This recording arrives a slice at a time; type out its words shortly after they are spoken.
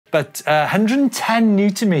but 110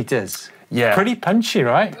 Newton meters. Yeah. Pretty punchy,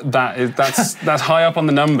 right? That's high up on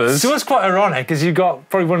the numbers. So it's quite ironic, because you've got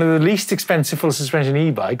probably one of the least expensive full suspension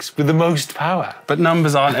e-bikes with the most power. But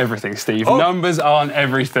numbers aren't everything, Steve. Oh. Numbers aren't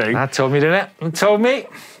everything. That told me, didn't it? It told me.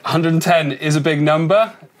 110 is a big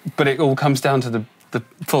number, but it all comes down to the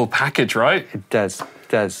full package, right? It does.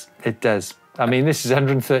 It does. I mean, this is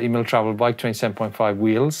 130 mil travel bike, 27.5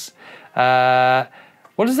 wheels.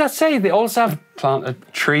 What does that say? They also have... Plant a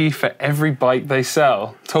tree for every bike they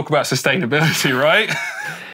sell. Talk about sustainability, right?